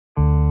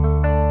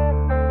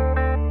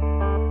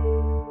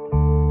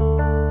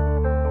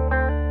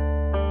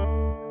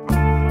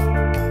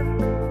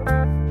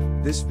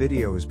This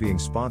video is being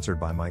sponsored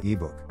by my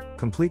ebook,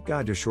 Complete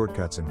Guide to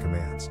Shortcuts and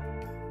Commands.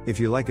 If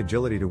you like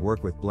agility to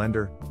work with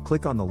Blender,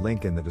 click on the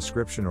link in the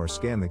description or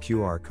scan the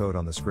QR code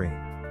on the screen.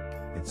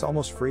 It's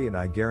almost free and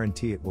I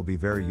guarantee it will be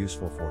very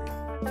useful for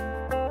you.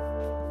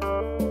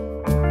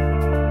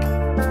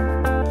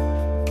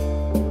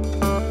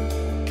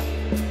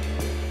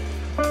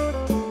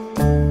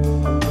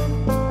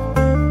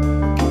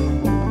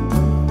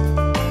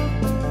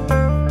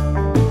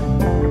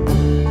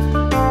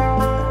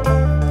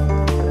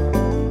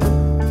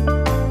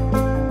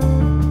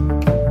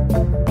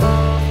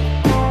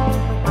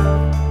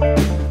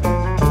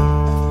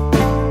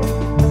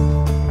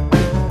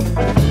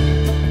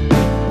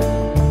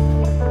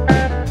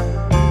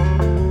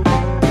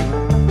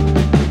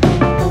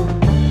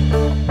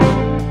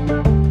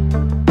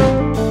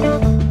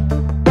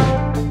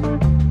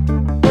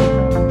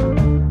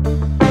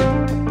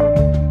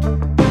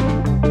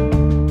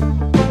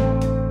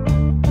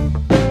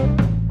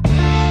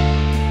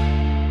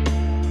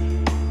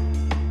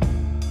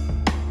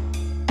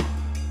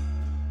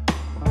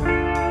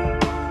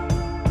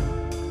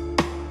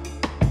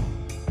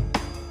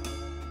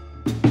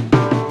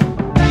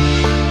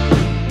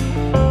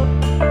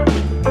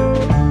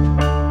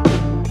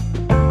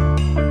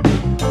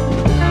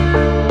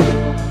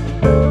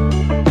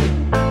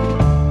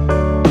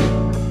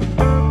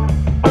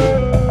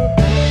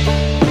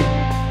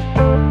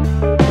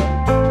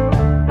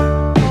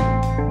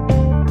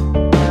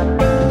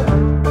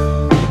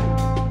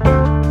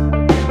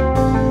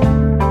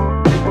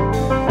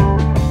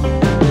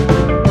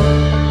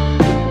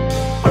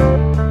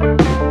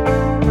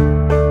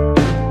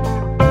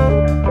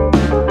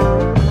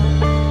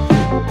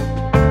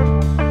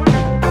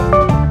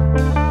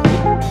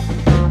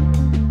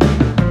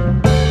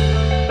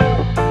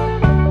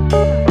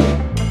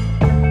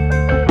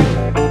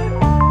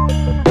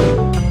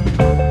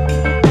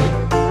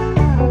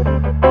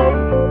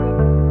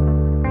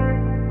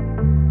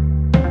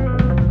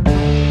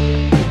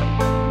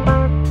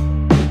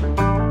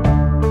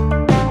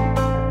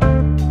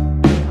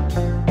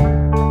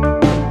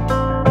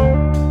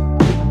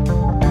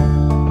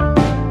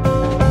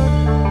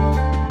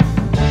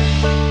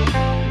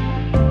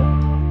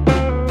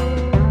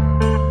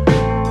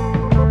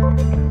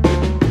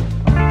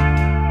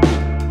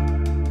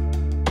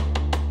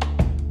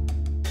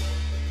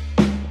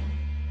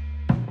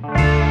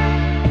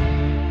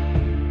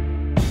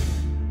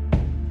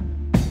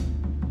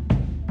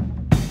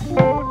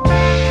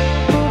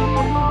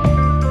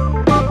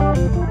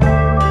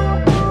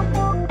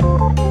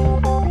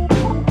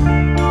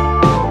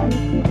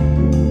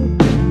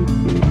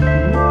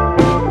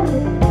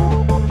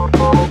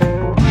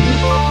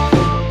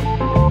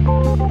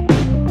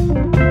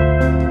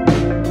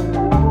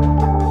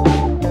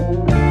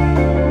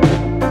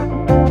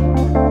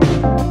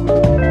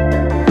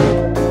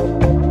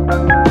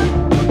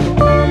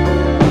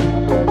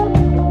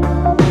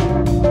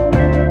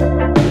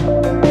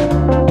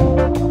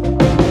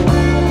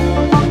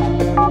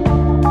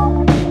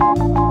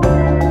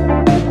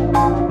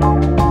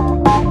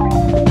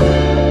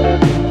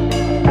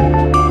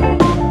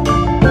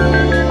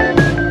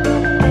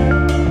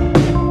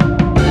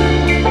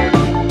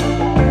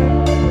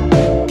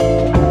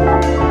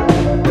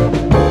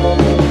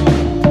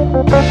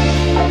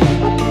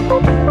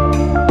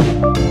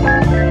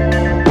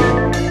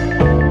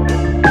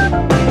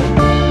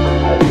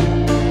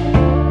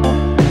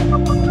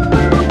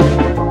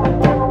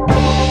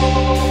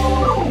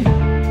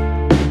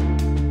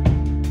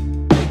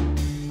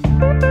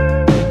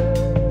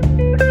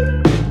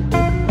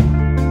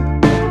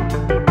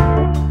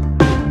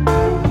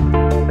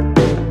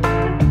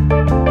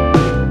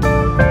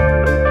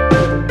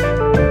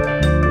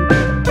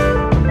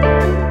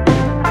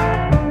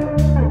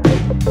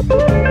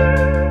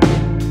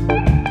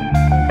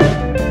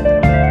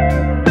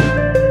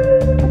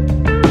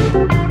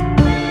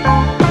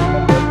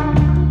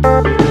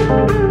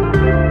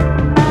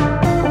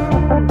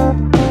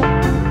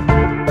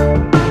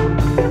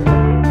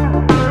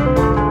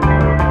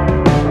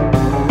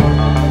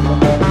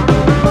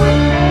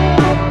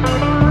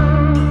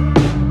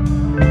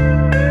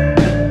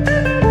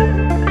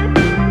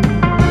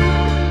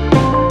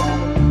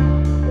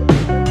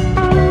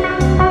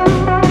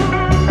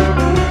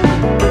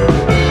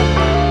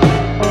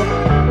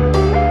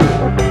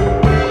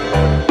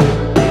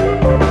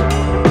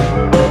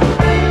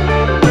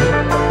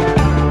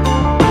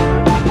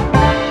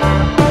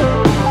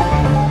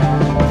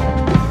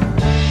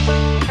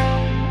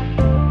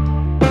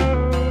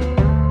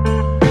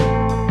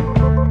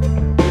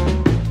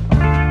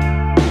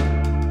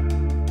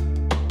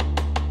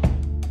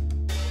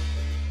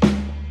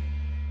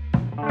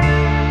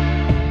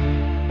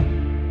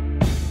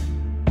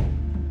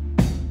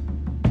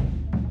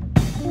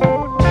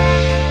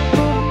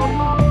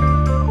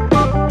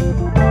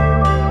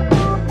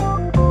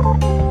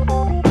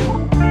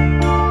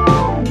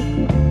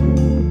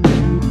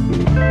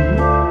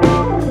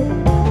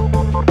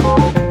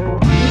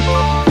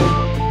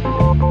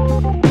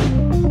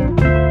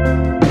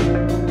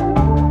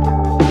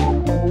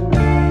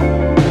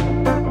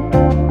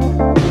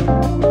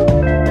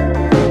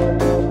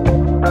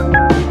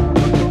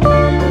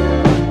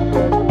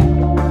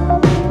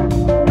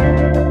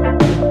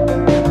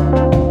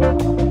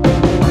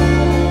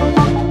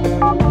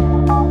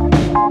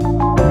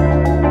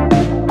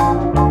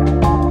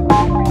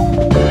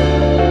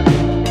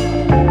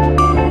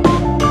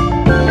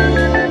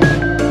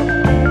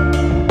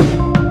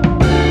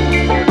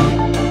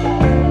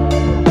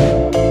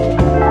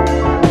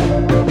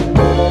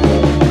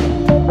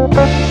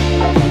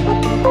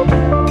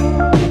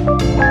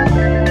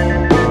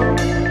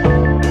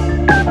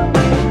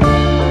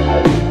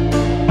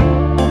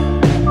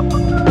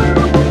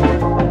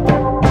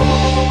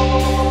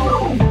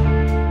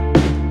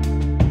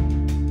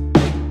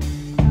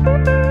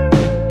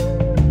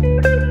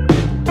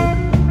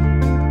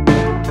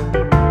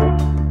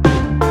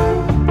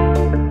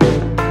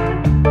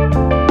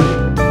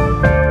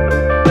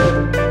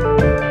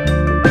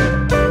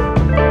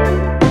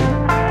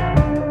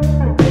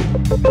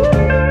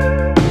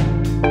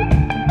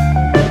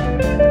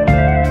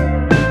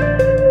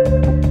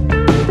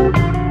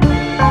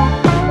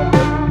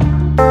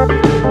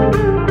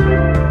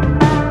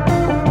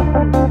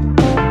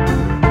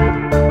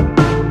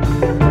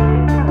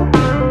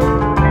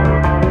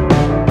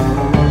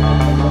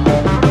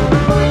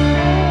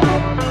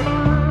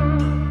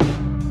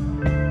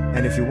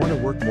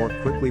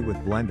 complete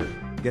with Blender.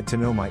 Get to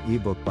know my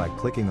ebook by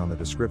clicking on the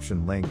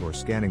description link or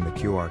scanning the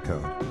QR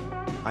code.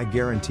 I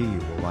guarantee you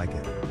will like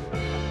it.